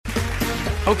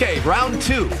Okay, round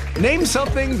 2. Name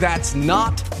something that's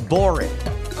not boring.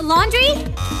 A laundry?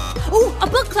 Ooh, a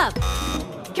book club.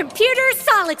 Computer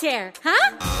solitaire,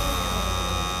 huh?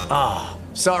 Ah,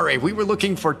 sorry, we were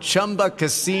looking for Chumba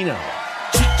Casino.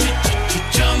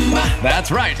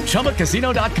 That's right,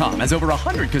 ChumbaCasino.com has over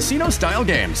 100 casino-style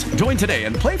games. Join today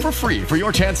and play for free for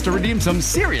your chance to redeem some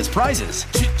serious prizes.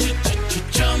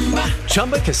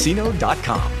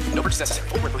 ChumbaCasino.com. No purchase necessary.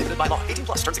 Void where prohibited by law. 18+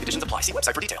 terms and conditions apply. See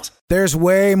website for details. There's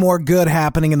way more good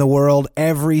happening in the world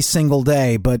every single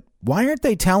day, but why aren't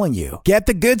they telling you? Get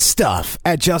the good stuff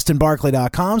at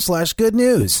justinbarclay.com/good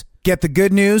news. Get the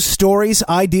good news, stories,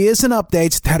 ideas, and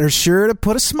updates that are sure to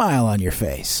put a smile on your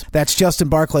face. That's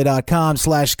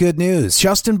justinbarclay.com/good news.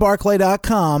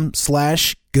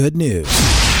 justinbarclay.com/good news.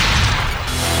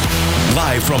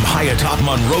 Live from high atop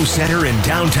Monroe Center in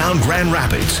downtown Grand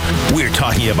Rapids, we're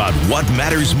talking about what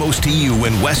matters most to you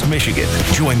in West Michigan.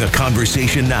 Join the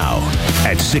conversation now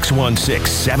at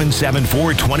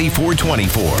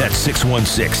 616-774-2424. That's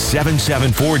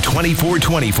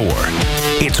 616-774-2424.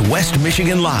 It's West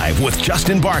Michigan Live with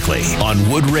Justin Barclay on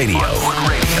Wood Radio.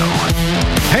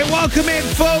 Hey, welcome in,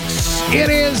 folks. It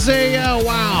is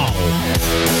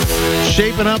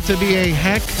shaping up to be a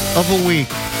heck of a week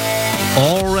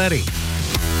already.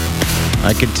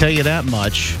 I can tell you that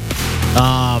much.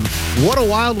 What a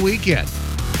wild weekend.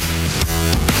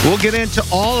 We'll get into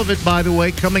all of it, by the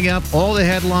way, coming up. All the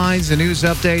headlines, the news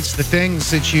updates, the things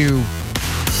that you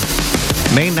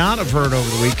may not have heard over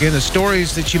the weekend, the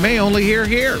stories that you may only hear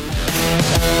here.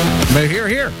 But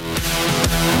here.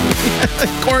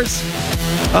 Of course,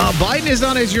 Biden is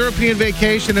on his European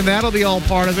vacation, and that'll be all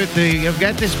part of it. You've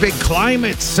got this big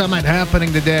climate summit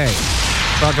happening today.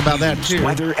 Talk about that, too.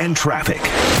 Weather and traffic.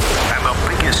 And the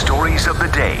biggest stories of the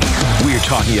day. We're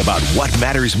talking about what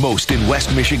matters most in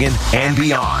West Michigan and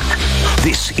beyond.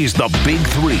 This is the Big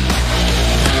Three.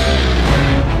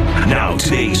 Now,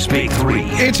 today's Big Three.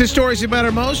 It's the stories that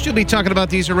matter most. You'll be talking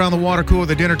about these around the water cooler,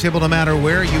 the dinner table, no matter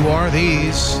where you are.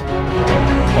 These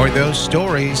or those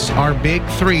stories are Big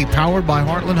Three, powered by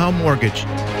Heartland Home Mortgage.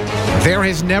 There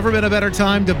has never been a better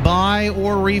time to buy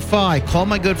or refi. Call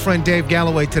my good friend Dave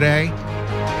Galloway today.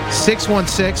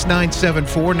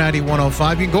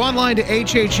 616-974-9105. You can go online to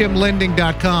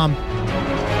hhmlending.com.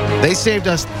 They saved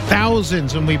us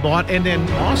thousands when we bought and then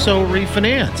also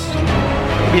refinanced.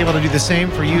 We'll be able to do the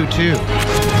same for you, too.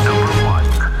 Number 1.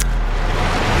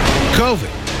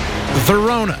 COVID. The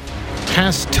Rona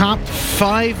has topped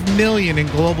 5 million in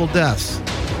global deaths.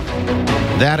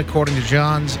 That, according to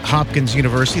Johns Hopkins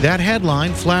University. That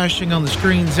headline flashing on the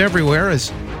screens everywhere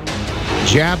as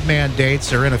jab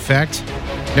mandates are in effect.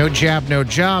 No jab, no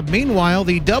job. Meanwhile,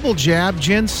 the double jab,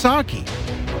 Jen Psaki,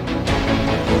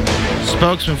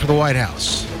 spokesman for the White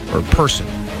House, or person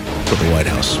for the White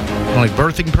House. Only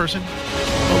birthing person?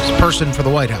 It's person for the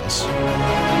White House.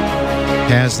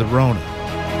 Has the Rona.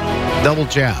 Double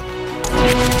jab.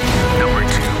 Number 2.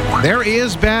 There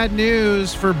is bad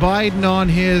news for Biden on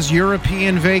his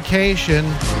European vacation.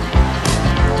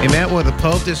 He met with the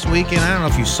Pope this weekend. I don't know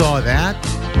if you saw that.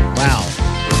 Wow.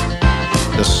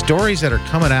 The stories that are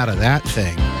coming out of that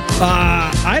thing.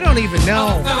 I don't even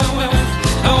know.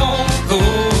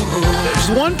 There's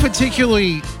one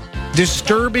particularly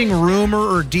disturbing rumor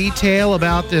or detail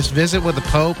about this visit with the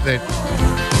Pope that,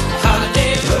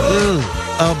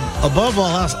 above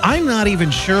all else, I'm not even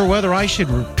sure whether I should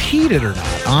repeat it or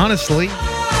not, honestly.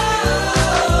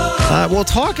 We'll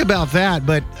talk about that,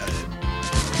 but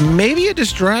maybe a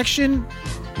distraction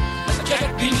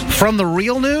from the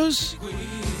real news?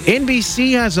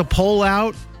 NBC has a poll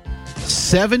out,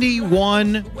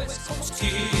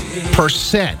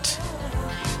 71%.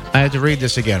 I had to read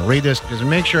this again. Read this because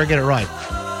make sure I get it right.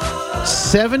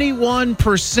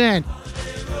 71%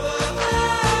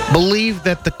 believe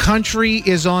that the country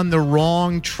is on the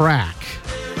wrong track.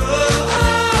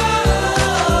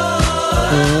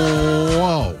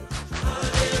 Whoa.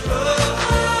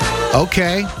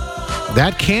 Okay.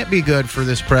 That can't be good for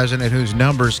this president whose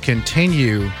numbers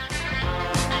continue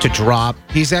to drop.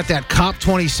 He's at that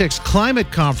COP26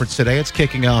 climate conference today. It's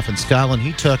kicking off in Scotland.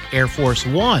 He took Air Force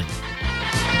One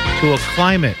to a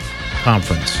climate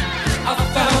conference.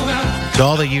 It's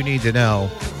all that you need to know.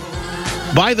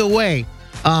 By the way,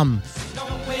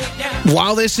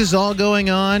 while this is all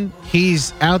going on,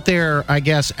 he's out there, I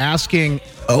guess, asking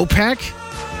OPEC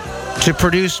to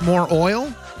produce more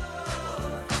oil.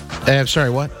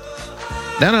 Sorry, what?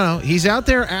 No. He's out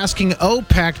there asking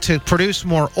OPEC to produce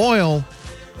more oil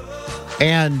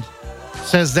and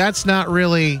says that's not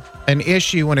really an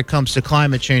issue when it comes to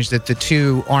climate change, that the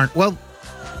two aren't. Well,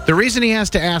 the reason he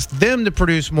has to ask them to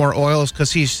produce more oil is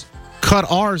because he's cut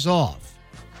ours off.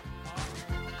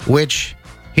 which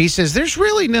he says there's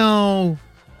really no,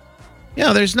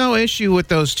 there's no issue with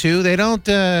those two. They don't,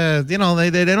 they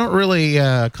don't really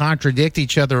contradict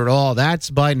each other at all.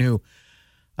 That's Biden who,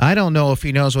 I don't know if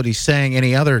he knows what he's saying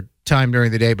any other time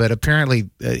during the day, but apparently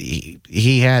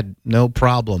he had no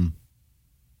problem.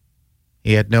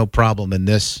 He had no problem in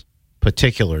this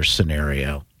particular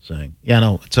scenario saying,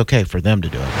 it's okay for them to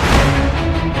do it.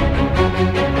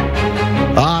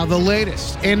 The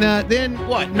latest. And then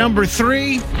what? Number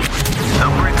three.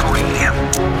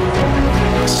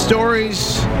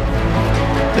 Stories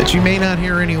that you may not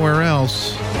hear anywhere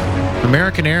else.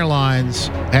 American Airlines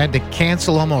had to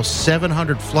cancel almost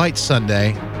 700 flights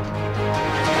Sunday.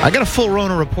 I got a full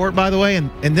Rona report, by the way,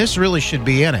 and this really should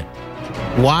be in it.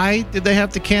 Why did they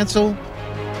have to cancel?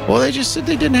 Well, they just said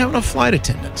they didn't have enough flight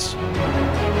attendants,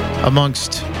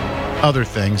 amongst other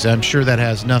things. I'm sure that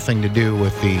has nothing to do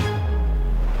with the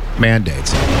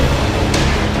mandates.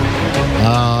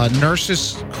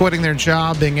 Nurses quitting their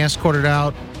job, being escorted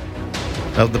out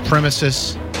of the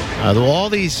premises. All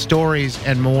these stories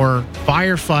and more.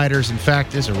 Firefighters, in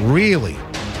fact, is a really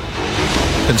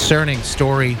concerning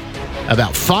story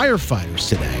about firefighters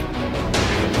today.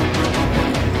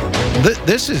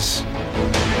 This is...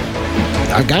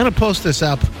 I'm going to post this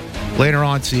up later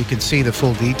on so you can see the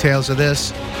full details of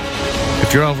this.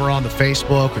 If you're over on the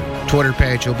Facebook or Twitter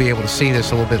page, you'll be able to see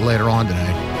this a little bit later on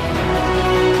today.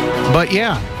 But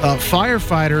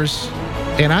firefighters,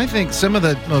 and I think some of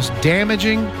the most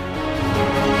damaging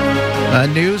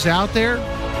news out there.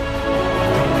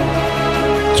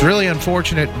 It's really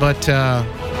unfortunate, but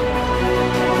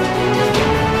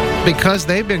because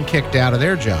they've been kicked out of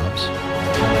their jobs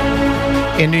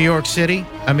in New York City,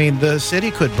 I mean, the city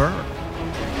could burn.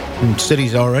 And the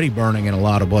city's already burning in a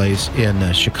lot of ways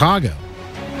in Chicago,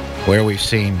 where we've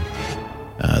seen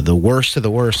the worst of the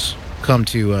worst come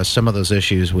to some of those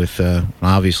issues with,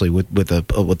 obviously, with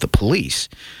the police.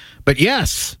 But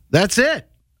yes, that's it.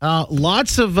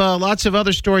 Lots of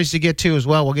other stories to get to as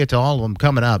well. We'll get to all of them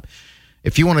coming up.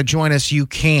 If you want to join us, you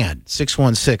can.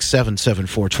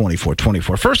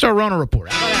 616-774-2424. First, our Rona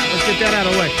report. Let's get that out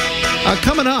of the way.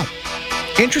 Coming up,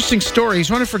 interesting story.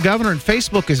 He's running for governor, and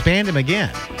Facebook has banned him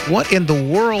again. What in the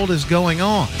world is going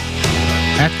on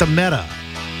at the Meta,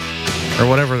 or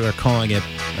whatever they're calling it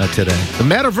today? The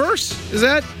Metaverse? Is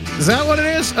that what it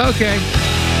is? Okay.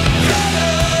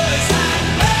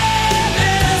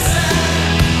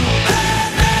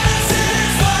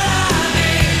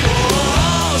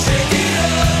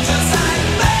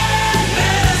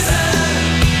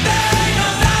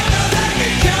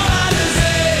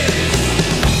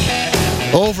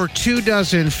 Over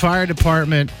 24 fire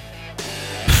department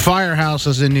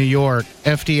firehouses in New York,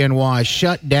 FDNY,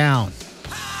 shut down.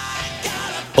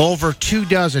 Over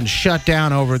 24 shut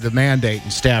down over the mandate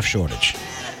and staff shortage.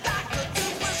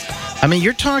 I mean,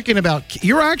 you're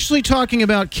actually talking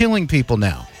about killing people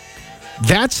now.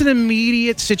 That's an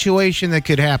immediate situation that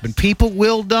could happen. People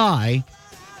will die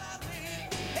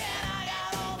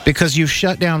because you've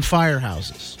shut down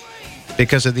firehouses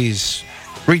because of these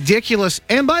ridiculous.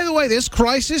 And by the way, this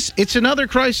crisis, it's another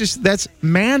crisis that's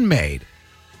man-made.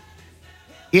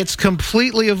 It's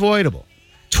completely avoidable.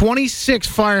 26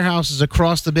 firehouses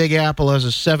across the Big Apple as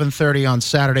of 7:30 on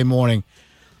Saturday morning,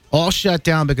 all shut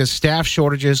down because staff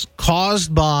shortages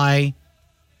caused by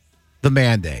the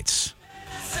mandates.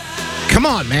 Come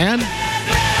on, man.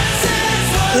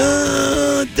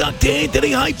 Dr.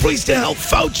 Anthony, High Priest of Health,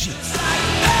 Fauci.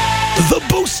 The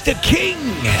Booster King.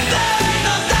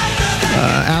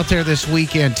 Out there this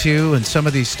weekend, too, and some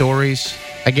of these stories,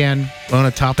 again, on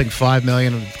a topping 5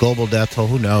 million global death toll.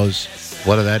 Who knows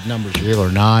whether that number's real or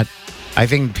not? I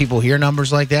think people hear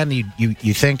numbers like that, and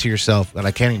you think to yourself, well,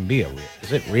 I can't even be real.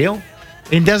 Is it real?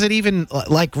 And does it even,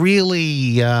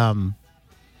 really, I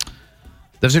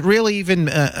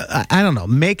don't know,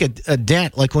 make a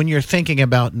dent, like when you're thinking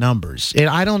about numbers? And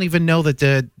I don't even know that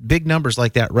the big numbers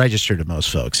like that register to most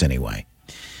folks anyway.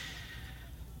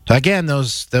 So again,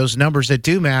 those numbers that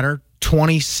do matter,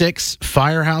 26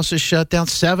 firehouses shut down,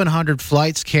 700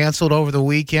 flights canceled over the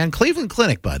weekend. Cleveland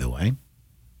Clinic, by the way.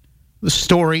 The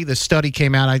study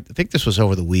came out, I think this was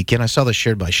over the weekend. I saw this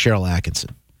shared by Cheryl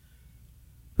Atkinson,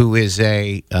 who is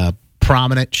a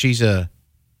prominent, she's a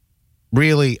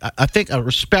really, I think, a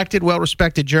respected,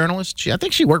 well-respected journalist. I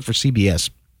think she worked for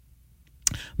CBS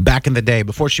back in the day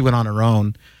before she went on her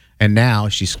own. And now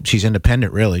she's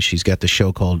independent, really. She's got the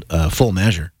show called Full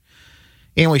Measure.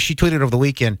 Anyway, she tweeted over the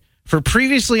weekend, for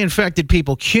previously infected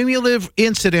people, cumulative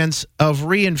incidence of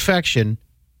reinfection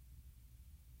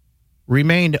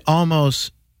remained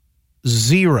almost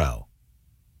zero.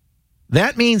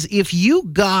 That means if you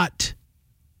got,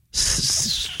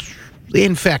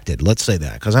 infected, let's say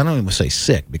that, because I don't even say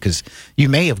sick, because you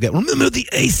may have got, remember the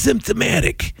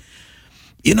asymptomatic.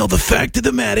 You know, the fact of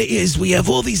the matter is we have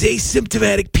all these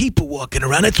asymptomatic people walking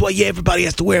around. That's why everybody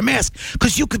has to wear a mask,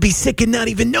 because you could be sick and not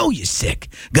even know you're sick.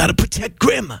 Got to protect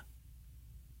grandma.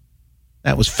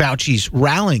 That was Fauci's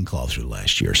rallying call through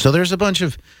last year. So there's a bunch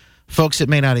of folks that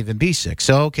may not even be sick.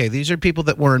 So, okay, these are people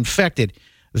that were infected.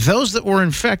 Those that were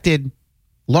infected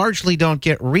largely don't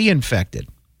get reinfected.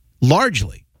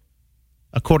 Largely.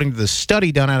 According to the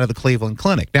study done out of the Cleveland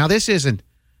Clinic. Now, this isn't,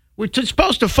 we're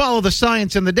supposed to follow the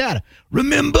science and the data.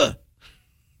 Remember,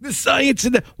 the science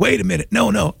and the, wait a minute,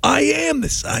 no, I am the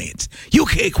science. You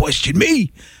can't question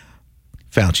me.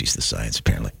 Fauci's the science,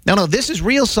 apparently. No, this is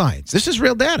real science. This is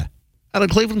real data out of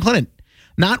Cleveland Clinic.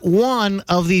 Not one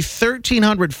of the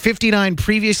 1,359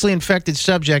 previously infected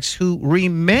subjects who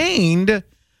remained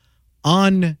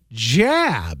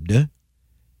unjabbed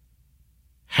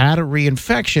had a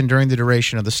reinfection during the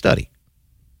duration of the study.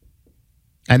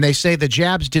 And they say the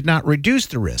jabs did not reduce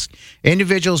the risk.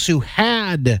 Individuals who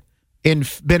had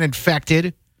been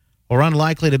infected are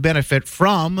unlikely to benefit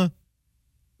from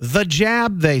the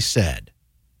jab, they said.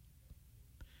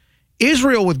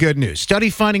 Israel with good news. Study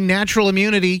finding natural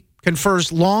immunity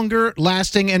confers longer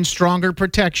lasting and stronger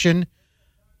protection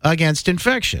against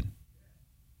infection,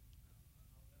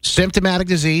 symptomatic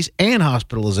disease, and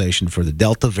hospitalization for the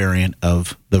Delta variant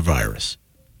of the virus.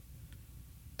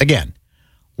 Again,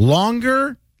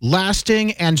 longer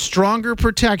lasting and stronger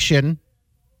protection.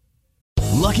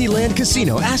 Lucky Land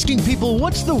Casino, asking people,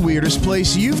 what's the weirdest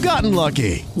place you've gotten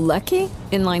lucky? Lucky?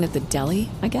 In line at the deli,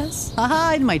 I guess?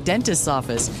 Aha, in my dentist's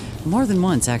office. More than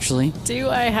once, actually. Do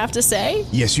I have to say?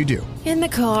 Yes, you do. In the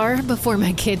car before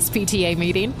my kids' PTA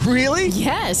meeting. Really?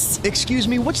 Yes. Excuse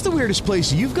me, what's the weirdest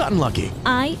place you've gotten lucky?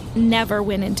 I never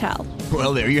win and tell.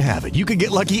 Well, there you have it. You can get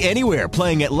lucky anywhere,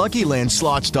 playing at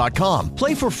LuckyLandSlots.com.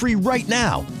 Play for free right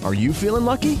now. Are you feeling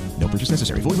lucky? No purchase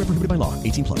necessary. Void where prohibited by law.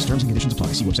 18 plus. Terms and conditions apply.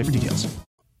 See website for details.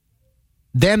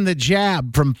 Then the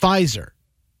jab from Pfizer,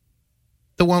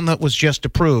 the one that was just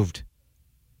approved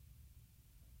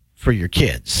for your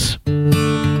kids. Well,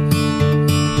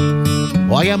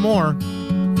 I got more.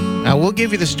 Now, we'll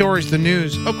give you the stories, the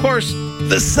news, of course,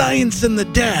 the science and the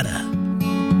data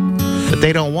that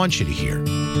they don't want you to hear.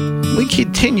 We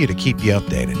continue to keep you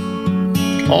updated.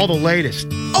 All the latest.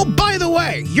 Oh, by the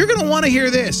way, you're going to want to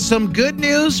hear this. Some good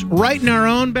news right in our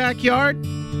own backyard.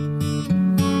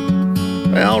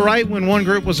 Well, right when one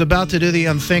group was about to do the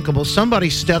unthinkable, somebody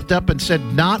stepped up and said,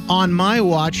 not on my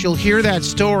watch. You'll hear that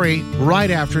story right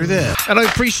after this. And I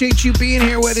appreciate you being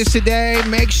here with us today.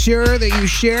 Make sure that you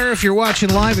share if you're watching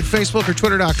live at Facebook or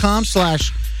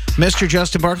Twitter.com/Mr.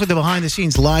 Justin Barkley, the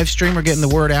behind-the-scenes live stream. We're getting the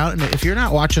word out. And if you're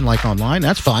not watching like online,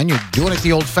 that's fine. You're doing it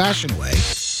the old-fashioned way.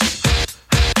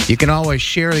 You can always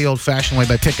share the old-fashioned way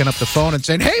by picking up the phone and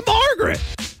saying, hey, Margaret,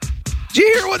 did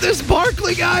you hear what this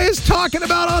Barkley guy is talking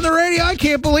about on the radio? I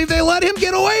can't believe they let him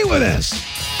get away with this.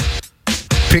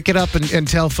 Pick it up and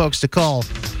tell folks to call.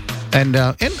 And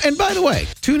by the way,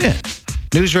 tune in.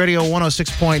 News Radio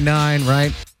 106.9,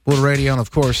 right? Wood Radio, and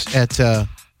of course at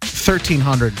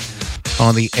 1300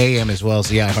 on the AM as well as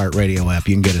the iHeartRadio app.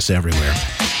 You can get us everywhere.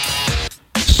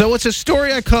 So it's a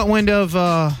story I caught wind of,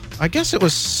 I guess it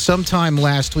was sometime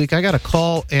last week. I got a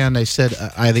call and they said,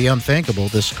 the unthinkable,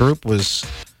 this group was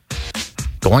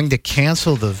going to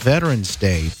cancel the Veterans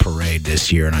Day parade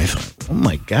this year. And I thought, oh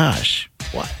my gosh,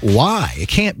 why? It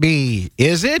can't be,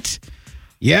 is it?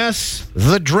 Yes,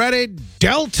 the dreaded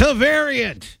Delta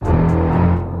variant.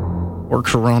 Or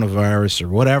coronavirus or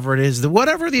whatever it is,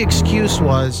 whatever the excuse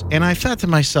was. And I thought to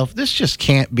myself, this just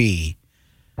can't be,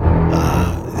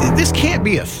 this can't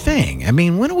be a thing. I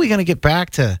mean, when are we going to get back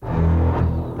to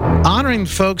honoring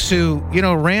folks who,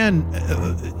 ran,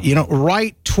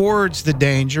 right towards the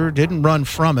danger, didn't run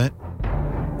from it?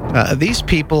 These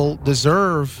people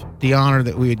deserve the honor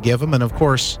that we would give them. And, of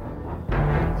course,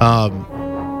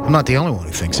 I'm not the only one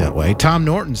who thinks that way. Tom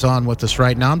Norton's on with us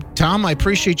right now. Tom, I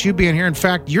appreciate you being here. In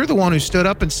fact, you're the one who stood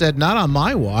up and said, not on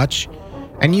my watch.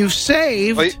 And you've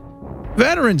saved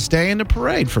Veterans Day in the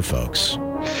parade for folks.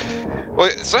 Well,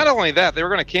 it's not only that. They were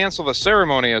going to cancel the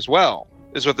ceremony as well,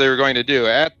 is what they were going to do.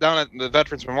 Down at the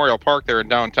Veterans Memorial Park there in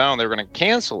downtown, they were going to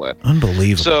cancel it.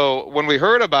 Unbelievable. So when we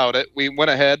heard about it, we went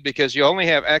ahead because you only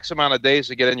have X amount of days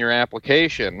to get in your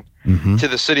application. to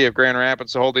the city of Grand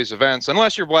Rapids to hold these events.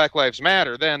 Unless you're Black Lives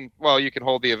Matter, then, well, you can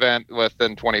hold the event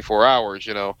within 24 hours,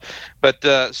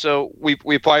 But so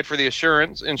we applied for the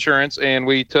insurance, and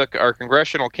we took our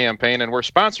congressional campaign, and we're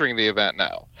sponsoring the event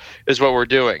now, is what we're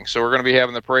doing. So we're going to be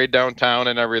having the parade downtown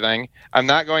and everything. I'm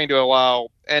not going to allow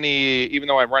even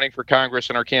though I'm running for Congress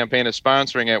and our campaign is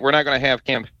sponsoring it, we're not going to have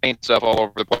campaign stuff all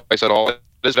over the place at all. It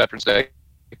is Veterans Day.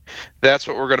 That's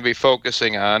what we're going to be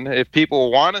focusing on. If people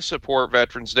want to support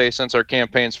Veterans Day, since our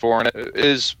campaign's for it,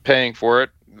 is paying for it,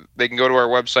 they can go to our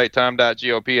website,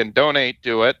 tom.gop, and donate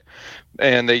to it.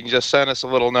 And they can just send us a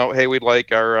little note, hey, we'd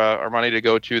like our money to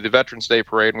go to the Veterans Day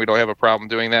Parade, and we don't have a problem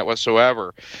doing that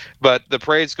whatsoever. But the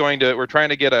parade's we're trying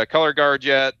to get a color guard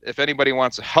yet. If anybody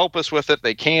wants to help us with it,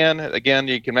 they can. Again,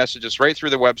 you can message us right through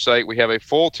the website. We have a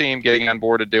full team getting on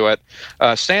board to do it.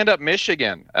 Stand Up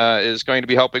Michigan is going to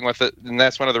be helping with it, and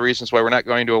that's one of the reasons why we're not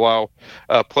going to allow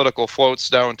political floats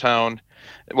downtown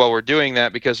while we're doing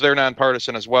that, because they're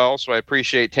nonpartisan as well. So I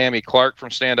appreciate Tammy Clark from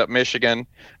Stand Up Michigan.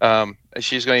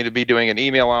 She's going to be doing an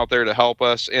email out there to help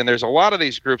us. And there's a lot of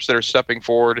these groups that are stepping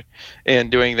forward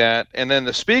and doing that. And then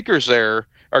the speakers there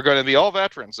are going to be all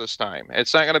veterans this time.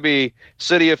 It's not going to be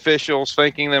city officials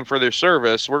thanking them for their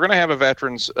service. We're going to have a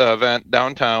veterans event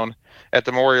downtown at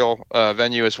the Memorial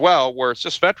venue as well, where it's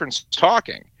just veterans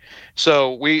talking.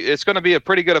 So it's going to be a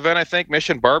pretty good event, I think.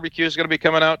 Mission Barbecue is going to be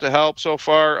coming out to help so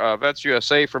far. Vets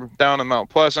USA from down in Mount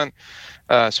Pleasant.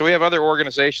 So we have other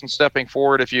organizations stepping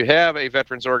forward. If you have a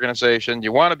veterans organization,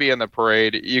 you want to be in the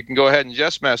parade, you can go ahead and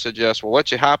just message us. We'll let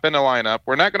you hop in the lineup.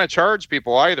 We're not going to charge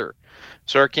people either.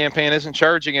 So our campaign isn't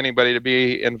charging anybody to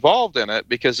be involved in it,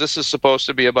 because this is supposed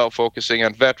to be about focusing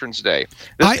on Veterans Day.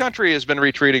 This country has been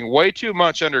retreating way too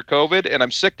much under COVID, and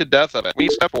I'm sick to death of it. We need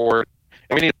to step forward,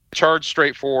 and we need to charge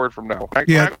straightforward from now.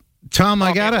 Tom,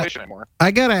 I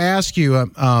gotta ask you.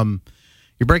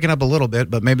 You're breaking up a little bit,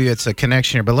 but maybe it's a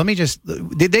connection here. But let me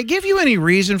did they give you any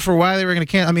reason for why they were going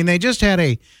to cancel? I mean, they just had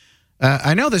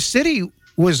I know the city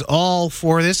was all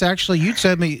for this. Actually, you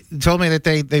told me that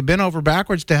they bent over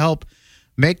backwards to help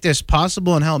make this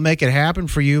possible and help make it happen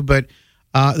for you. But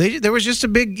there was just a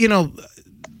big,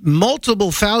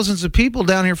 multiple thousands of people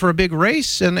down here for a big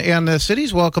race, and the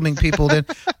city's welcoming people. Then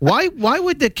why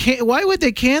would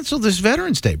they cancel this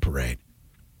Veterans Day parade?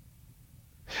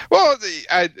 Well,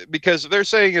 because they're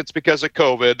saying it's because of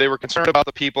COVID. They were concerned about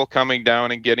the people coming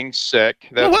down and getting sick.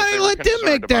 Let them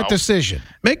make that decision.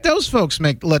 Make those folks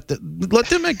let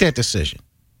them make that decision,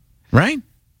 right?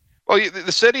 Well,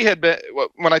 the city had been.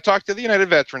 When I talked to the United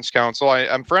Veterans Council,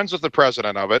 I'm friends with the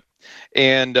president of it,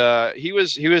 and he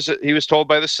was told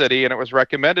by the city, and it was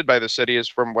recommended by the city, is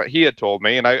from what he had told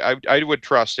me, and I would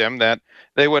trust him, that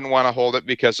they wouldn't want to hold it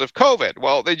because of COVID.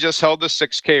 Well, they just held the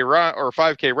 6K run or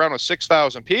 5K run with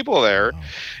 6,000 people there,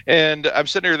 and I'm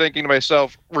sitting here thinking to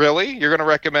myself, really, you're going to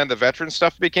recommend the veteran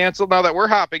stuff to be canceled? Now that we're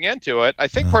hopping into it, I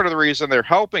think part of the reason they're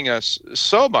helping us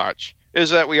so much is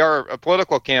that we are a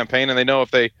political campaign, and they know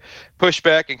if they push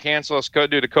back and cancel us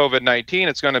due to COVID-19,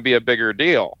 it's going to be a bigger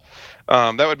deal.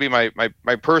 That would be my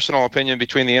personal opinion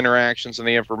between the interactions and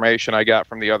the information I got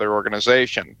from the other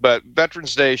organization. But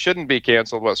Veterans Day shouldn't be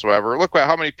canceled whatsoever. Look at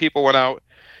how many people went out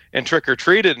and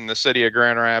trick-or-treated in the city of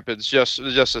Grand Rapids just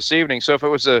this evening. So if it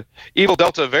was a evil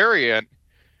Delta variant,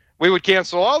 we would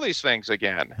cancel all these things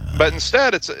again. But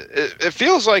instead, it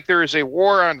feels like there is a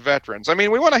war on veterans. I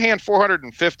mean, we want to hand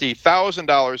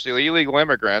 $450,000 to illegal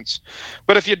immigrants,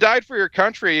 but if you died for your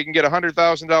country, you can get a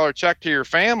 $100,000 check to your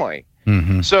family.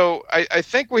 Mm-hmm. So I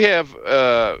think we have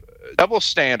double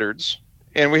standards,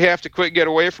 and we have to get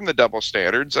away from the double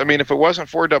standards. I mean, if it wasn't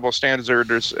for double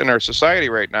standards in our society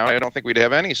right now, I don't think we'd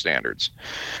have any standards.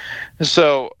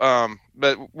 So,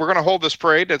 but we're going to hold this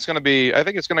parade. I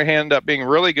think it's going to end up being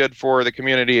really good for the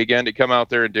community again to come out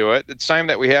there and do it. It's time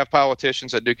that we have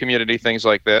politicians that do community things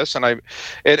like this. And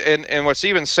what's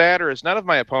even sadder is none of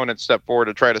my opponents step forward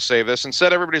to try to save this.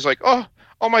 Instead, everybody's like, oh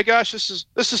my gosh, this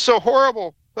is so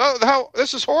horrible.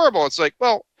 This is horrible. It's like,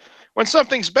 well, when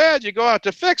something's bad, you go out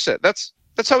to fix it. That's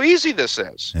how easy this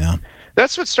is. Yeah.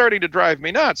 That's what's starting to drive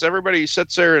me nuts. Everybody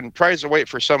sits there and tries to wait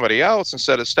for somebody else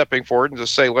instead of stepping forward and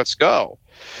just say, let's go.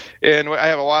 And I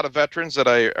have a lot of veterans that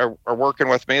are working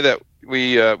with me that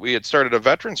we had started a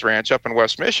veterans ranch up in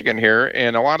West Michigan here,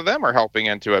 and a lot of them are helping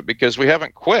into it because we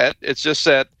haven't quit. It's just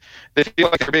that they feel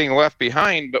like they're being left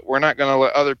behind, but we're not going to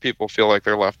let other people feel like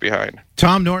they're left behind.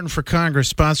 Tom Norton for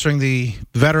Congress, sponsoring the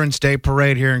Veterans Day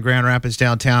Parade here in Grand Rapids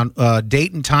downtown.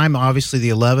 Date and time, obviously the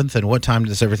 11th, and what time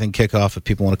does everything kick off if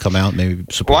people want to come out and maybe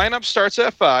support? Lineup starts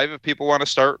at 5 if people want to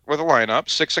start with a lineup.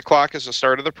 6 o'clock is the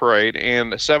start of the parade,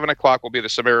 and 7 o'clock will be the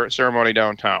ceremony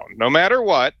downtown. No matter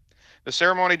what, the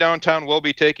ceremony downtown will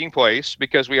be taking place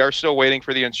because we are still waiting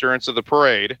for the insurance of the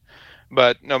parade.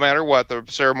 But no matter what, the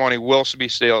ceremony will be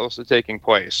still taking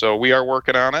place. So we are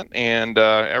working on it and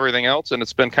everything else, and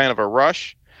it's been kind of a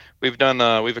rush. We've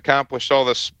accomplished all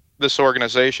this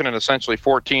organization in essentially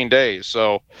 14 days.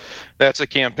 So that's a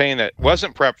campaign that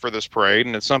wasn't prepped for this parade,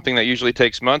 and it's something that usually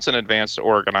takes months in advance to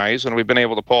organize, and we've been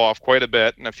able to pull off quite a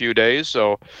bit in a few days.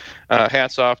 So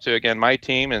hats off to, again, my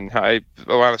team, and I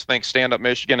want to thank Stand Up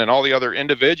Michigan and all the other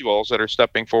individuals that are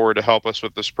stepping forward to help us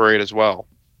with this parade as well.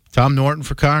 Tom Norton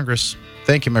for Congress.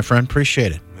 Thank you, my friend.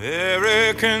 Appreciate it.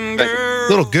 American girl,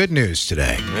 little good news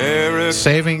today.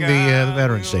 Saving the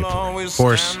Veterans Day parade. Of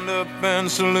course,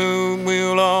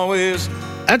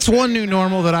 that's one new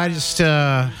normal that I just,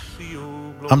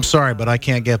 I'm sorry, but I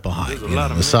can't get behind.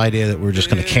 This idea that we're just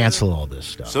going to cancel all this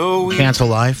stuff. Cancel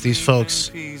life. These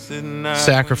folks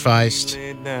sacrificed.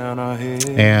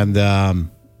 And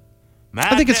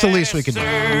I think it's the least we can do. All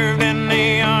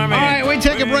right, we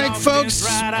take a break, folks.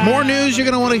 More news you're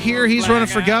going to want to hear. He's running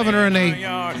for governor, and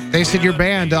they said you're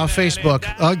banned off Facebook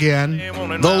again.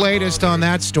 The latest on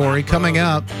that story coming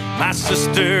up. My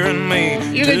sister and me.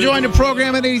 You can join the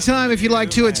program at any time if you'd like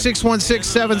to at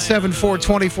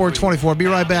 616-774-2424. Be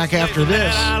right back after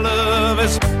this.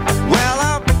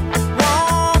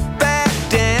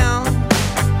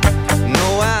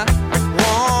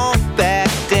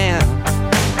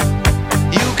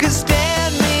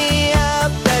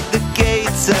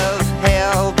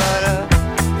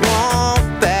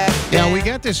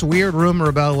 This weird rumor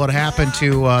about what happened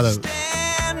to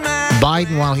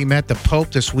Biden while he met the Pope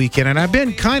this weekend, and I've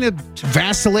been kind of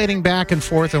vacillating back and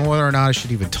forth on whether or not I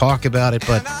should even talk about it,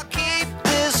 but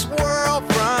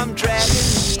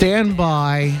stand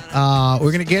by.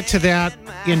 We're going to get to that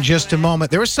in just a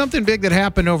moment. There was something big that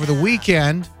happened over the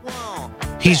weekend.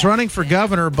 He's running for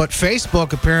governor, but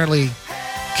Facebook apparently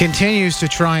continues to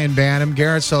try and ban him.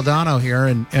 Garrett Soldano here,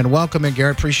 and welcome in,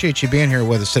 Garrett. Appreciate you being here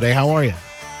with us today. How are you?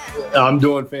 I'm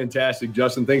doing fantastic,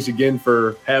 Justin. Thanks again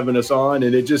for having us on.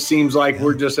 And it just seems like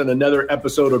we're just in another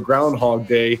episode of Groundhog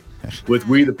Day with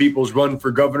We the People's Run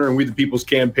for Governor and We the People's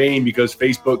Campaign, because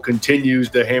Facebook continues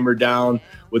to hammer down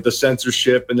with the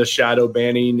censorship and the shadow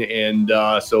banning. And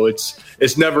so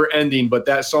it's never ending. But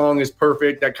that song is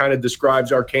perfect. That kind of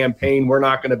describes our campaign. We're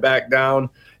not going to back down.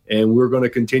 And we're going to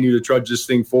continue to trudge this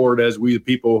thing forward as we, the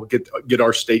people, get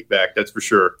our state back. That's for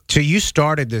sure. So you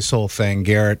started this whole thing,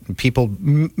 Garrett. People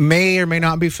may or may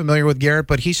not be familiar with Garrett,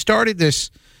 but he started this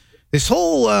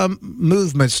whole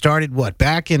movement. Started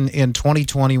back in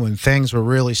 2020 when things were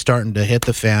really starting to hit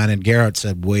the fan. And Garrett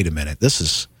said, "Wait a minute,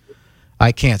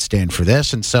 I can't stand for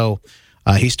this." And so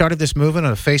he started this movement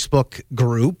on a Facebook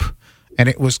group. And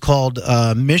it was called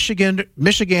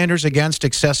Michiganders Against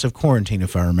Excessive Quarantine,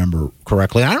 if I remember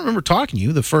correctly. I remember talking to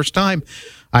you the first time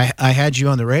I had you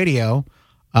on the radio.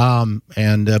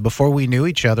 And before we knew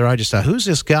each other, I just thought, who's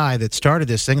this guy that started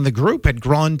this thing? And the group had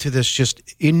grown to this just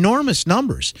enormous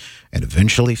numbers. And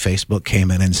eventually Facebook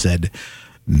came in and said,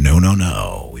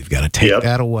 no, we've got to take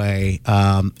that away.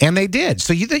 And they did.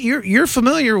 So you're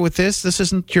familiar with this. This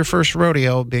isn't your first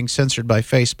rodeo being censored by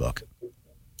Facebook.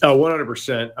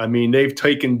 100%. I mean, they've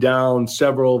taken down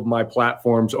several of my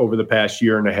platforms over the past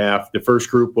year and a half. The first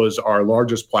group was our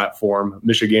largest platform,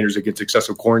 Michiganders Against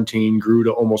Excessive Quarantine, grew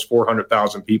to almost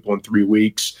 400,000 people in 3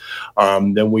 weeks.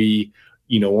 Then we,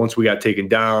 once we got taken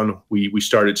down, we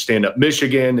started Stand Up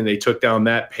Michigan, and they took down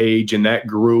that page and that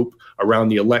group around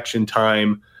the election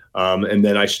time. And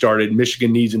then I started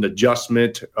Michigan Needs an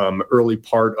Adjustment early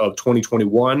part of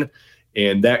 2021.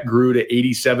 And that grew to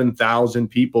 87,000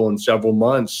 people in several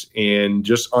months. And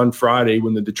just on Friday,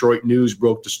 when the Detroit News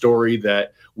broke the story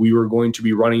that we were going to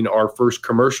be running our first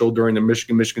commercial during the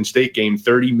Michigan State game,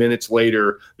 30 minutes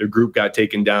later, the group got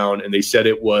taken down. And they said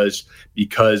it was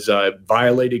because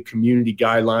violated community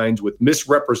guidelines with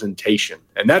misrepresentation.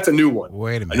 And that's a new one.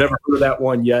 Wait a minute. I never heard of that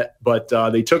one yet. But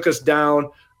they took us down.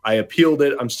 I appealed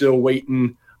it. I'm still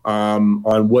waiting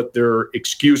on what their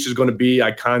excuse is going to be.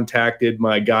 I contacted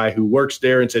my guy who works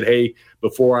there and said, hey,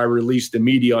 before I release the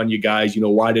media on you guys,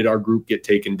 why did our group get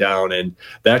taken down? And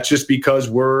that's just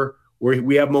because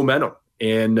we have momentum.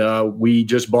 And we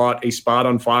just bought a spot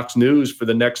on Fox News for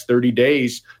the next 30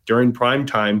 days during prime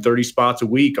time, 30 spots a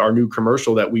week, our new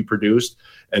commercial that we produced.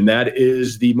 And that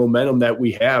is the momentum that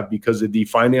we have because of the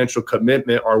financial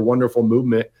commitment our wonderful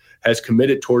movement has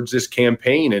committed towards this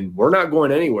campaign. And we're not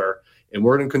going anywhere. And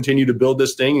we're going to continue to build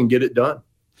this thing and get it done.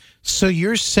 So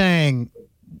you're saying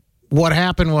what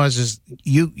happened is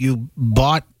you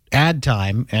bought ad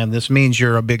time, and this means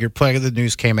you're a bigger player. The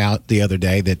news came out the other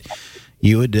day that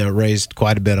you had raised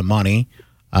quite a bit of money.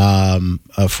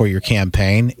 for your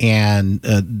campaign, and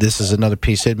this is another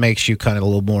piece. It makes you kind of a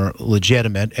little more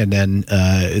legitimate, and then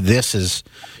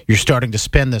you're starting to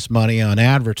spend this money on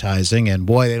advertising, and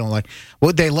boy, they don't like.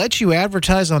 Would they let you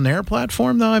advertise on their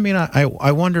platform though? I mean,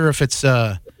 I wonder if it's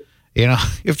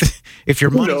if your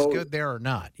money's good there or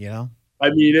not. I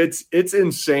mean, it's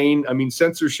insane. I mean,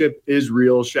 censorship is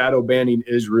real. Shadow banning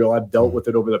is real. I've dealt with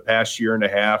it over the past year and a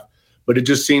half. But it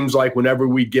just seems like whenever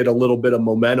we get a little bit of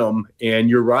momentum, and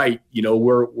you're right,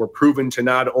 we're proven to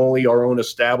not only our own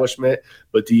establishment,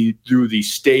 but through the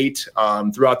state,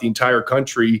 throughout the entire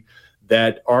country,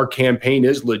 that our campaign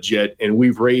is legit. And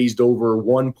we've raised over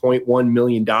 $1.1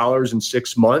 million in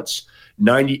 6 months,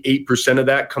 98% of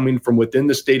that coming from within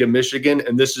the state of Michigan.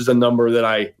 And this is a number that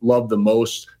I love the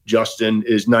most, Justin,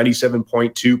 is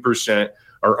 97.2%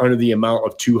 are under the amount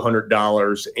of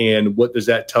 $200. And what does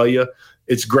that tell you?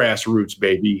 It's grassroots,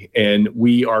 baby. And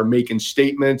we are making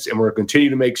statements, and we're going to continue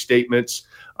to make statements,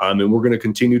 and we're going to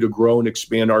continue to grow and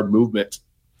expand our movement.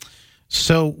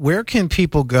 So where can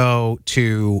people go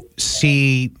to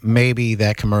see maybe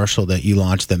that commercial that you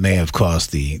launched that may have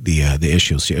caused the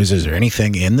issues? Is there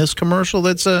anything in this commercial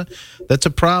that's a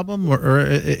problem, or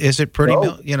is it pretty,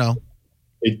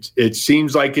 It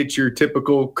seems like it's your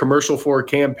typical commercial for a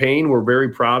campaign. We're very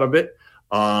proud of it.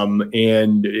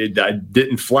 And I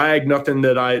didn't flag nothing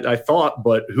that I thought,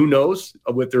 but who knows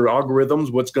with their algorithms,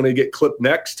 what's going to get clipped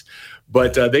next.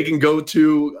 But they can go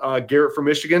to Garrett for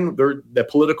Michigan. The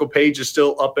political page is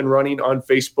still up and running on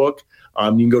Facebook.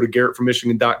 You can go to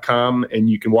GarrettForMichigan.com and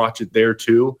you can watch it there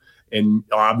too. And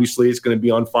obviously it's going to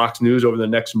be on Fox News over the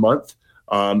next month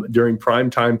during prime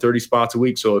time, 30 spots a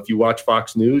week. So if you watch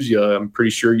Fox News, I'm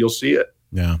pretty sure you'll see it.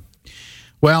 Yeah.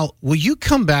 Well, will you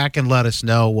come back and let us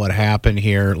know what happened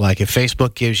here? Like if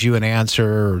Facebook gives you an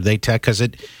answer, or they text, because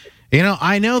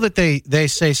I know that they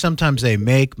say sometimes they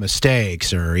make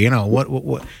mistakes, or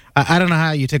what I don't know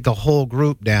how you take the whole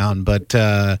group down, but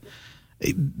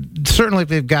certainly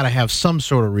they've got to have some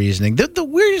sort of reasoning. The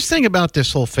weirdest thing about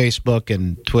this whole Facebook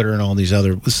and Twitter and all these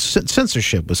other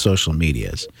censorship with social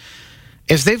media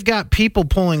is they've got people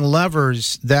pulling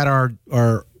levers that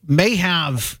may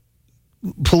have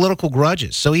political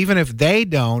grudges. So even if they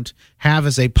don't have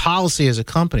as a policy as a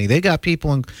company, they got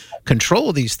people in control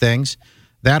of these things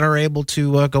that are able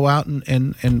to go out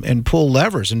and pull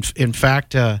levers. In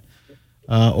fact,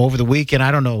 over the weekend,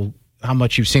 I don't know how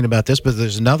much you've seen about this, but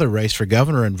there's another race for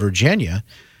governor in Virginia,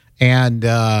 and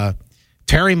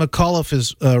Terry McAuliffe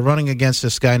is running against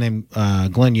this guy named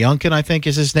Glenn Youngkin, I think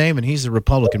is his name, and he's a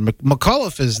Republican.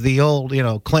 McAuliffe is the old,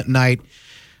 Clintonite.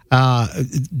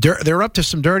 They're up to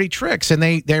some dirty tricks, and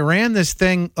they ran this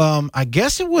thing. I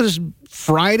guess it was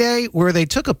Friday, where they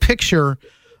took a picture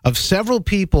of several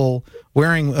people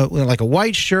wearing like a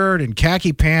white shirt and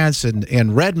khaki pants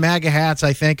and red MAGA hats,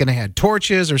 I think, and they had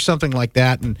torches or something like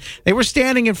that, and they were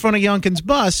standing in front of Youngkin's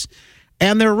bus,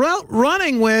 and they're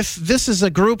running with, this is a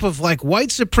group of like white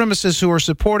supremacists who are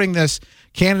supporting this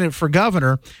candidate for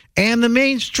governor, and the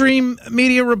mainstream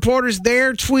media reporters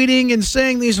there tweeting and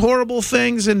saying these horrible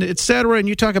things and et cetera, and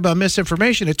you talk about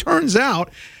misinformation. It turns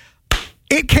out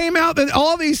it came out that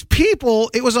all these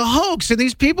people, it was a hoax, and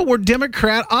these people were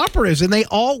Democrat operatives, and they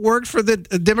all worked for the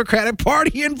Democratic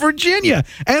Party in Virginia,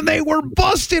 and they were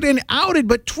busted and outed,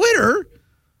 but Twitter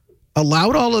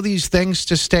allowed all of these things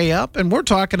to stay up, and we're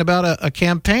talking about a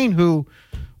campaign who,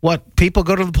 people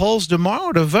go to the polls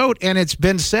tomorrow to vote, and it's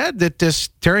been said that this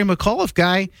Terry McAuliffe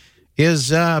guy is,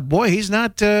 he's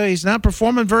not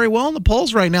performing very well in the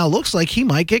polls right now. Looks like he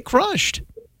might get crushed.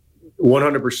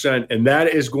 100%. And that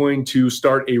is going to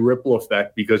start a ripple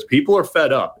effect because people are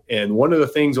fed up. And one of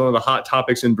the hot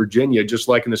topics in Virginia, just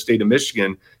like in the state of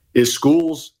Michigan, is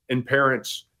schools and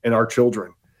parents and our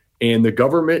children. And the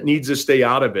government needs to stay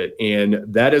out of it. And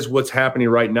that is what's happening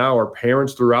right now. Our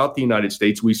parents throughout the United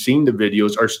States, we've seen the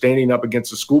videos, are standing up against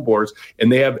the school boards,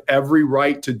 and they have every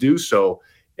right to do so.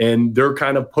 And they're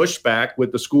kind of pushed back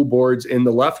with the school boards in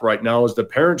the left right now as the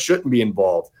parents shouldn't be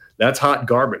involved. That's hot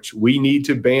garbage. We need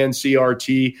to ban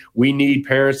CRT. We need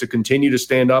parents to continue to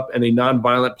stand up in a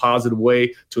nonviolent, positive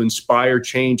way to inspire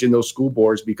change in those school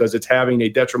boards because it's having a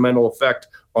detrimental effect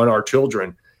on our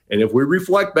children. And if we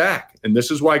reflect back, and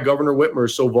this is why Governor Whitmer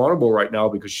is so vulnerable right now,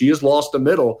 because she has lost the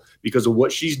middle because of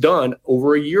what she's done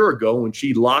over a year ago when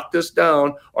she locked us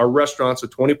down, our restaurants at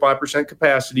 25%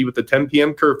 capacity with the 10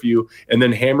 p.m. curfew, and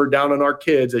then hammered down on our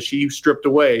kids as she stripped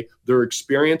away their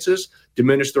experiences,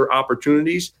 diminished their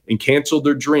opportunities, and canceled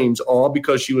their dreams, all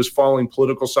because she was following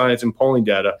political science and polling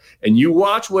data. And you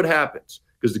watch what happens.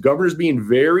 Because the governor's being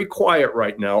very quiet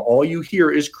right now. All you hear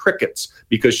is crickets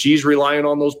because she's relying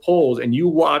on those polls. And you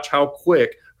watch how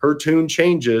quick her tune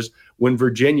changes when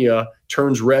Virginia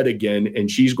turns red again,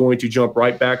 and she's going to jump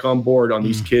right back on board on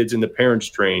these kids in the parents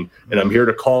train. And I'm here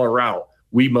to call her out.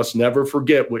 We must never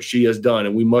forget what she has done,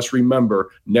 and we must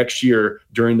remember next year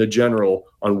during the general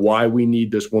on why we need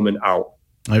this woman out.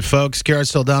 All right, folks, Garrett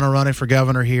Soldano running for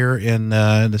governor here in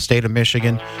the state of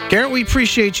Michigan. Garrett, we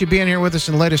appreciate you being here with us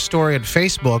in the latest story on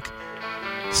Facebook.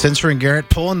 Censoring Garrett,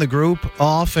 pulling the group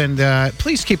off, and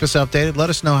please keep us updated.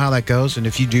 Let us know how that goes, and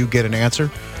if you do get an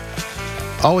answer.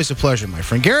 Always a pleasure, my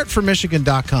friend.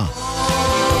 GarrettForMichigan.com.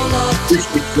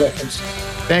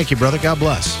 Thank you, brother. God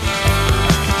bless.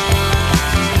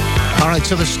 All right,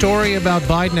 so the story about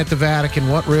Biden at the Vatican,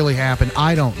 what really happened,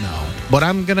 I don't know. But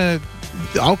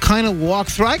I'll kind of walk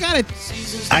through. I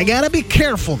gotta be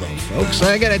careful, though, folks.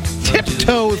 I gotta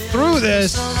tiptoe through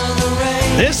this.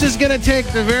 This is gonna take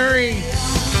the very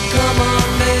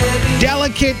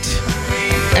delicate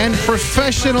and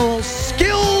professional,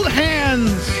 skilled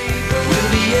hands,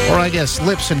 or I guess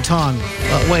lips and tongue.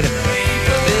 Wait a minute.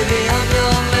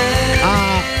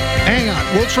 Hang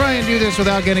on. We'll try and do this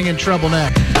without getting in trouble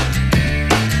next.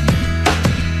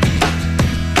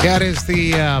 That is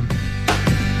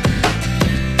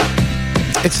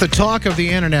it's the talk of the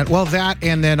internet. Well, that,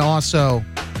 and then also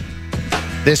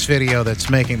this video that's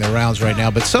making the rounds right now.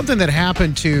 But something that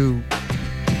happened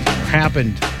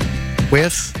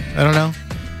with, I don't know,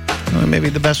 maybe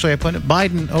the best way I put it,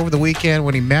 Biden over the weekend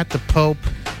when he met the Pope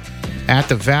at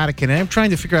the Vatican. And I'm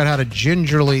trying to figure out how to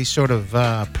gingerly sort of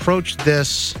approach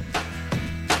this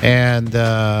and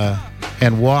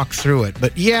walk through it.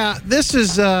 But yeah, this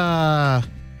is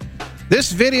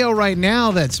this video right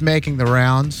now that's making the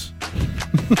rounds.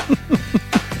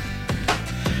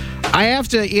 I have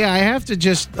to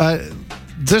just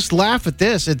laugh at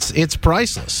this. It's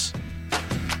priceless.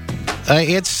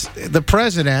 It's the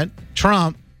president,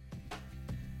 Trump,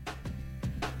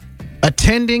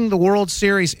 attending the World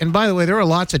Series. And by the way, there are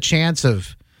lots of chants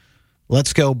of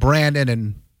 "Let's go, Brandon,"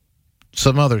 and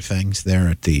some other things there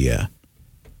at the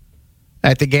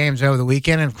games over the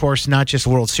weekend. And of course, not just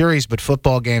World Series, but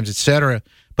football games, etc.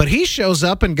 But he shows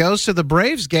up and goes to the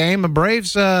Braves game, a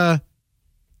Braves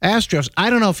Astros. I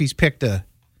don't know if he's picked a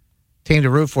team to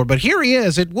root for, but here he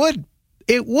is. It would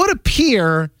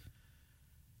appear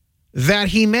that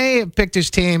he may have picked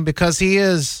his team because he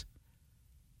is,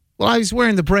 well, he's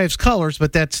wearing the Braves colors,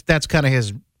 but that's kind of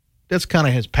his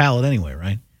palette anyway,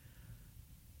 right?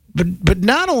 But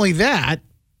not only that,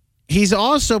 he's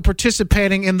also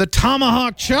participating in the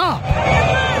tomahawk chop.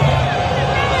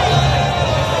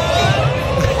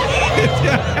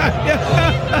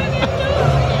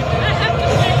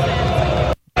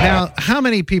 Now, how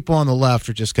many people on the left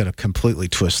are just going to completely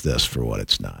twist this for what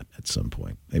it's not at some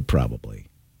point? They probably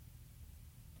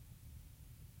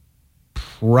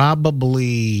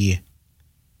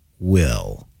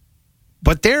will.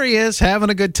 But there he is, having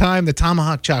a good time, the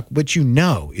tomahawk chop, which you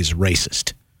know is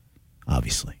racist,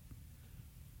 obviously.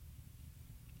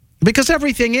 Because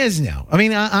everything is now. I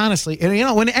mean, honestly,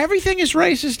 when everything is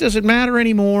racist, does it matter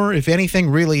anymore if anything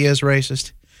really is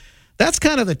racist? That's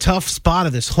kind of the tough spot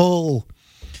of this whole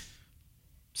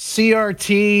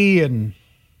CRT and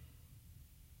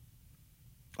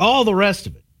all the rest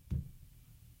of it.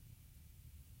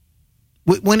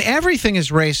 When everything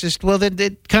is racist, well, then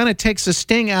it kind of takes the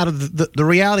sting out of the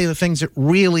reality of the things that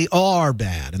really are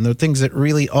bad and the things that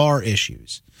really are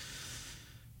issues.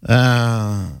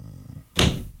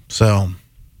 So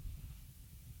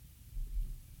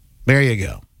there you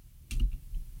go.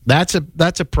 That's a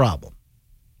problem.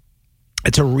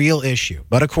 It's a real issue.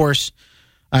 But of course,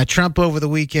 Trump over the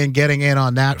weekend getting in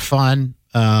on that fun.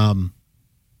 Joe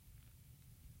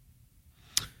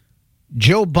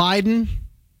Biden.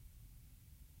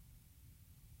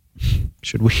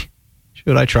 Should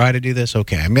I try to do this?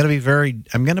 Okay, I'm going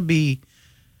to be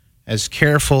as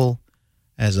careful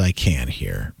as I can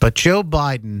here. But Joe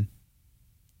Biden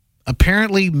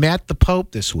apparently met the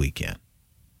Pope this weekend.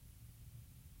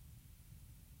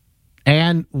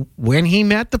 And when he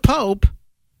met the Pope,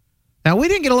 now we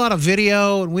didn't get a lot of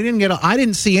video, and I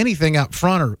didn't see anything up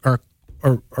front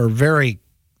or very,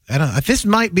 I don't know, this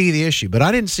might be the issue, but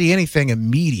I didn't see anything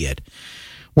immediate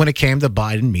when it came to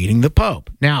Biden meeting the Pope.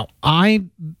 Now, I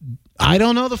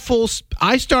don't know the full,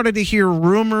 I started to hear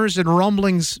rumors and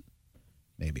rumblings,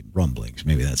 maybe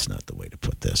that's not the way to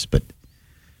put this, but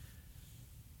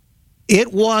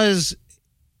it was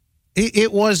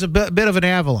a bit of an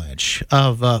avalanche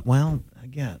of,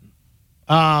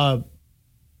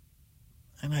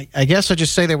 and I guess I'll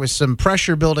just say there was some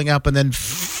pressure building up, and then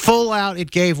full out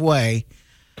it gave way.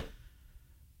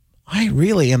 I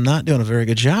really am not doing a very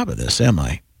good job of this, am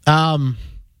I?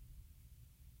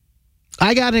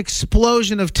 I got an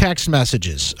explosion of text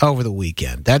messages over the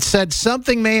weekend that said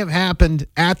something may have happened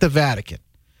at the Vatican.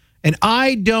 And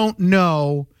I don't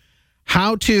know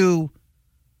how to,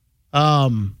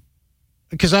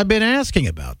 because I've been asking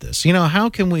about this. How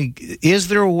can is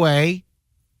there a way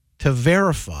to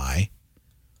verify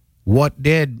what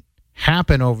did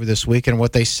happen over this week and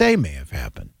what they say may have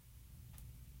happened?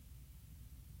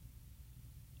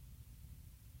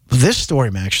 This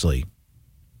story actually,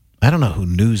 I don't know who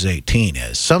News 18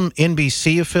 is. Some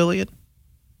NBC affiliate?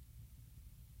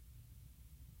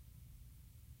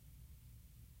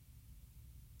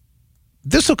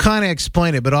 This will kind of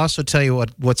explain it, but also tell you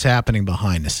what's happening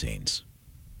behind the scenes.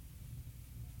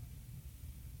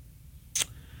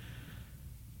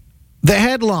 The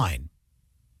headline,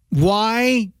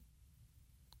 why,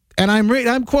 and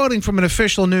I'm quoting from an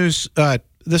official news,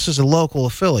 this is a local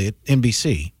affiliate,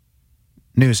 NBC.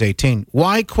 News 18.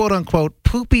 Why, quote unquote,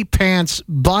 poopy pants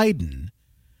Biden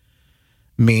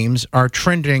memes are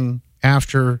trending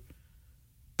after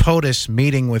POTUS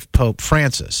meeting with Pope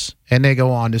Francis. And they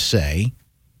go on to say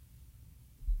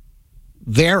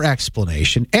their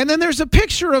explanation. And then there's a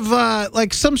picture of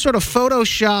like some sort of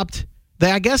photoshopped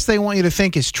that I guess they want you to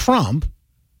think is Trump.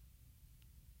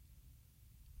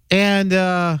 And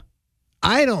I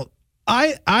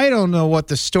don't know what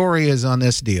the story is on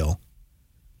this deal.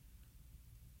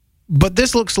 But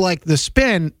this looks like the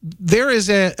spin. There is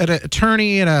an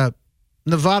attorney and a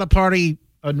Nevada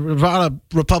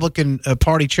Republican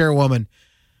Party chairwoman,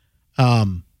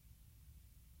 Amy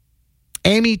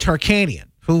Tarkanian,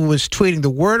 who was tweeting, the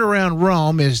word around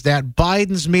Rome is that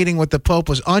Biden's meeting with the Pope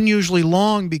was unusually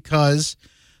long because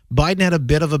Biden had a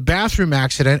bit of a bathroom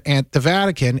accident at the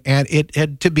Vatican, and it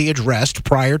had to be addressed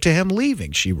prior to him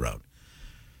leaving, she wrote.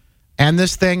 And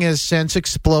this thing has since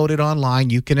exploded online,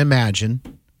 you can imagine.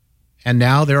 And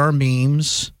now there are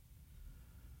memes,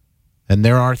 and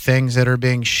there are things that are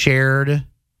being shared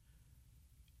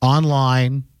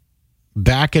online,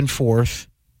 back and forth.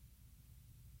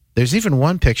 There's even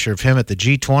one picture of him at the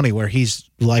G20 where he's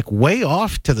like way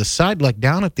off to the side, like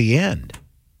down at the end.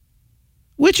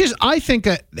 Which is, I think,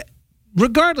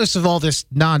 regardless of all this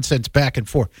nonsense back and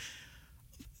forth,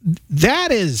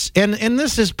 that is, and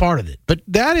this is part of it, but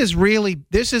that is really,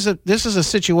 this is a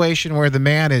situation where the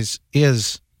man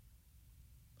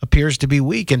appears to be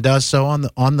weak and does so on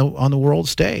the world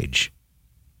stage.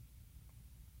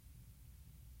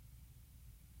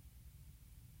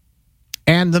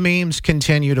 And the memes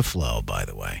continue to flow, by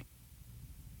the way.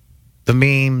 The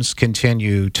memes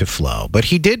continue to flow. But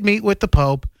he did meet with the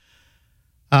Pope.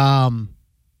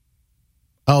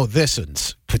 This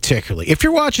one's particularly. If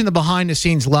you're watching the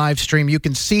behind-the-scenes live stream, you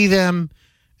can see them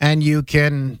and you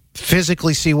can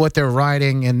physically see what they're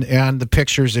writing and the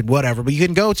pictures and whatever. But you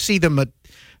can go see them at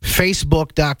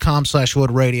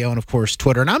Facebook.com/WoodRadio and, of course,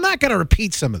 Twitter. And I'm not going to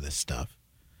repeat some of this stuff.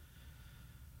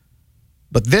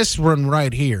 But this one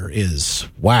right here is,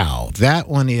 wow, that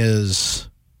one's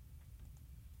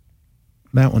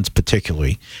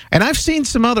particularly. And I've seen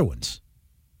some other ones.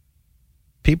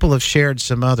 People have shared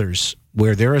some others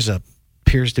where there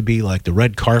appears to be like the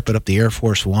red carpet up the Air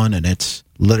Force One, and it's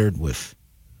littered with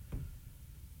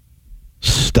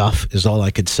stuff, is all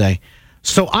I could say.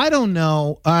 So I don't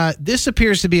know. This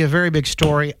appears to be a very big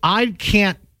story. I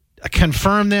can't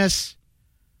confirm this.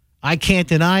 I can't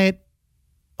deny it.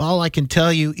 All I can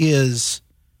tell you is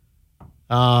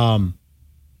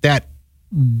that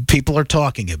people are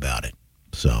talking about it.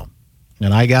 So,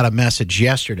 and I got a message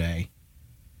yesterday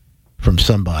from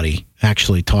somebody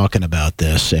actually talking about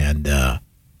this and,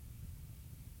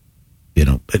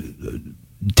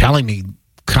 telling me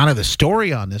kind of the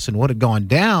story on this and what had gone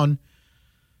down.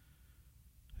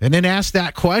 And then asked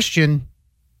that question,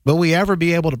 will we ever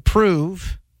be able to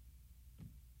prove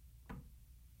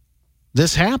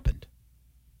this happened?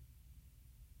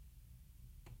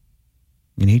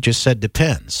 And he just said,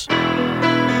 depends.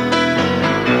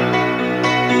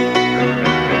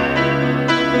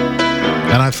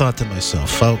 And I thought to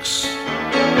myself, folks,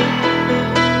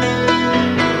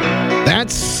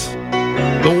 that's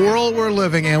the world we're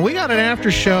living in. We got an after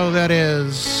show that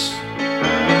is,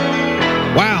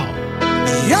 wow.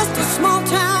 Just a small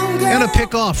town girl. Going to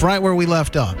pick off right where we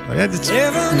left off. It's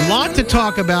a lot to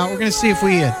talk about. We're going to see if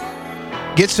we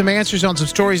get some answers on some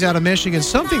stories out of Michigan.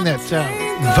 Something that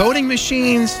voting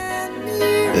machines,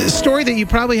 a story that you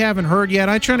probably haven't heard yet.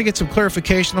 I'm trying to get some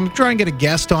clarification. I'm trying to get a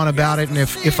guest on about it. And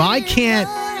if I can't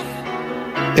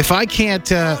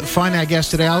find that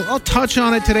guest today, I'll touch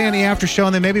on it today on the after show,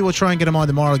 and then maybe we'll try and get him on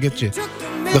tomorrow to get you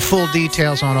the full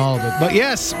details on all of it. But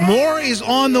yes, more is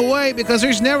on the way because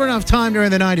there's never enough time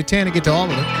during the 9 to 10 to get to all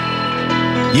of it.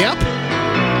 Yep.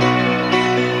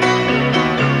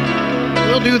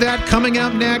 We'll do that coming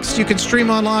up next. You can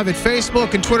stream on live at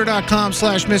Facebook and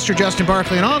Twitter.com/Mr. Justin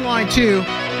Barkley, and online too,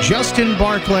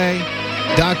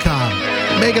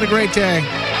 JustinBarkley.com. Make it a great day.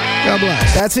 God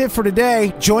bless. That's it for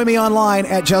today. Join me online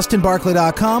at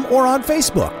JustinBarkley.com or on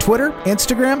Facebook, Twitter,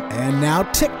 Instagram, and now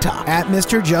TikTok at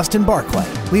Mr. Justin Barkley.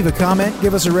 Leave a comment,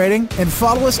 give us a rating, and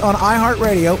follow us on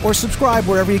iHeartRadio or subscribe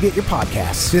wherever you get your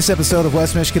podcasts. This episode of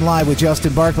West Michigan Live with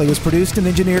Justin Barkley was produced and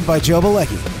engineered by Joe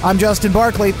Balecki. I'm Justin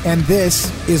Barkley, and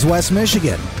this is West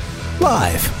Michigan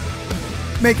Live.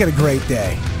 Make it a great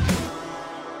day.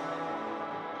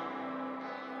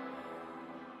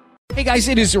 Hey guys,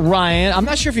 it is Ryan. I'm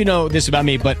not sure if you know this about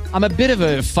me, but I'm a bit of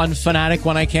a fun fanatic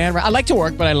when I can. I like to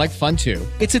work, but I like fun too.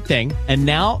 It's a thing. And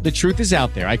now the truth is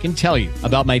out there. I can tell you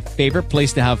about my favorite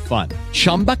place to have fun.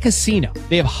 Chumba Casino.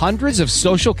 They have hundreds of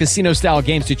social casino style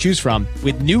games to choose from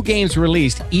with new games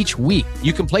released each week.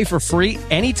 You can play for free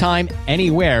anytime,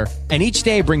 anywhere. And each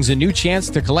day brings a new chance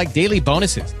to collect daily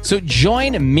bonuses. So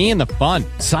join me in the fun.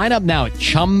 Sign up now at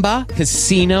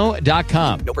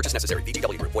ChumbaCasino.com. No purchase necessary.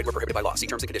 VGW Group. Void where prohibited by law. See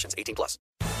terms and conditions. 18+.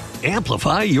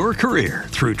 Amplify your career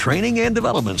through training and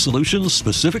development solutions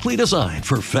specifically designed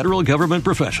for federal government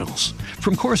professionals.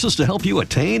 From courses to help you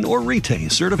attain or retain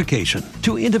certification,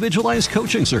 to individualized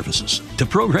coaching services, to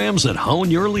programs that hone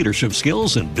your leadership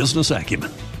skills and business acumen,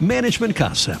 Management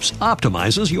Concepts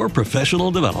optimizes your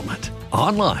professional development.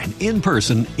 Online, in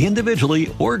person,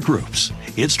 individually, or groups,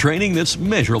 it's training that's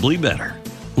measurably better.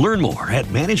 Learn more at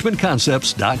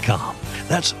managementconcepts.com.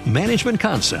 That's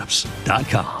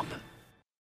managementconcepts.com.